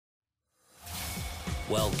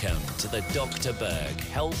Welcome to the Dr. Berg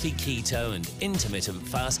Healthy Keto and Intermittent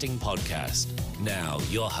Fasting Podcast. Now,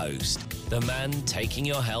 your host, the man taking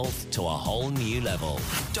your health to a whole new level,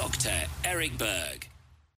 Dr. Eric Berg.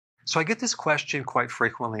 So I get this question quite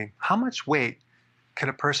frequently. How much weight can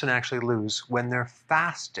a person actually lose when they're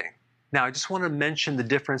fasting? Now, I just want to mention the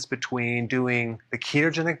difference between doing the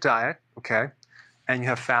ketogenic diet, okay, and you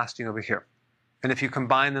have fasting over here. And if you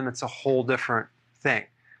combine them, it's a whole different thing.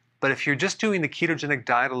 But if you're just doing the ketogenic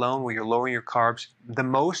diet alone, where you're lowering your carbs, the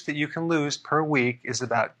most that you can lose per week is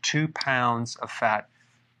about 2 pounds of fat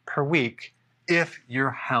per week if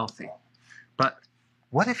you're healthy. But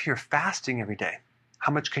what if you're fasting every day?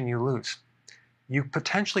 How much can you lose? You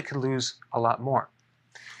potentially could lose a lot more.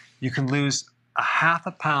 You can lose a half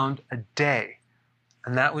a pound a day,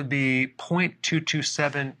 and that would be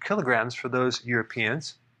 0.227 kilograms for those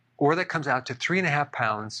Europeans, or that comes out to 3.5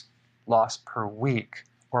 pounds lost per week,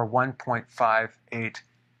 or 1.58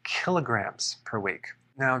 kilograms per week.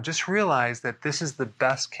 Now, just realize that this is the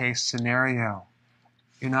best case scenario.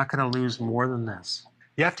 You're not going to lose more than this.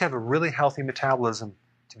 You have to have a really healthy metabolism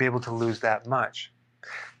to be able to lose that much.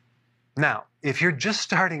 Now, if you're just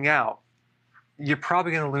starting out, you're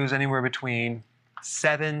probably going to lose anywhere between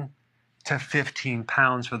 7 to 15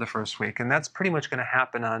 pounds for the first week. And that's pretty much going to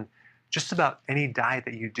happen on just about any diet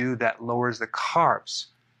that you do that lowers the carbs.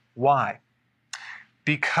 Why?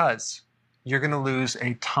 Because you're going to lose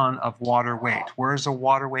a ton of water weight. Where's the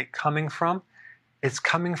water weight coming from? It's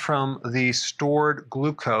coming from the stored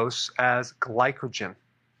glucose as glycogen.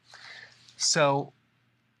 So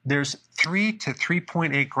there's 3 to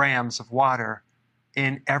 3.8 grams of water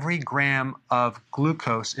in every gram of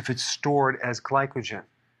glucose if it's stored as glycogen.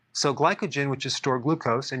 So glycogen, which is stored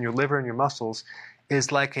glucose in your liver and your muscles,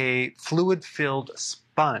 is like a fluid-filled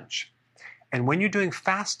sponge. And when you're doing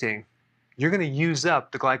fasting, you're going to use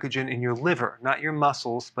up the glycogen in your liver, not your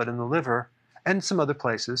muscles, but in the liver and some other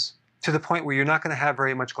places, to the point where you're not going to have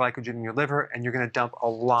very much glycogen in your liver and you're going to dump a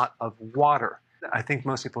lot of water. I think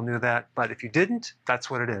most people knew that, but if you didn't, that's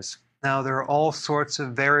what it is. Now, there are all sorts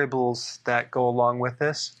of variables that go along with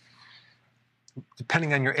this.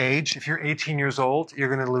 Depending on your age, if you're 18 years old, you're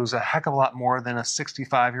going to lose a heck of a lot more than a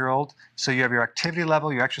 65-year-old. So you have your activity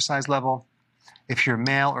level, your exercise level. If you're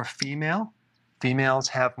male or female, females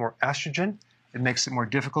have more estrogen. It makes it more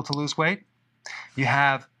difficult to lose weight. You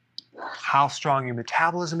have how strong your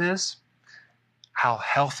metabolism is, how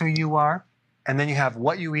healthy you are, and then you have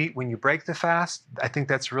what you eat when you break the fast. I think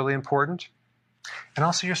that's really important. And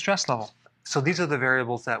also your stress level. So these are the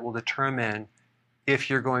variables that will determine if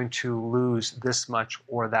you're going to lose this much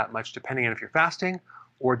or that much, depending on if you're fasting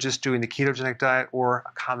or just doing the ketogenic diet or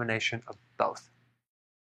a combination of both.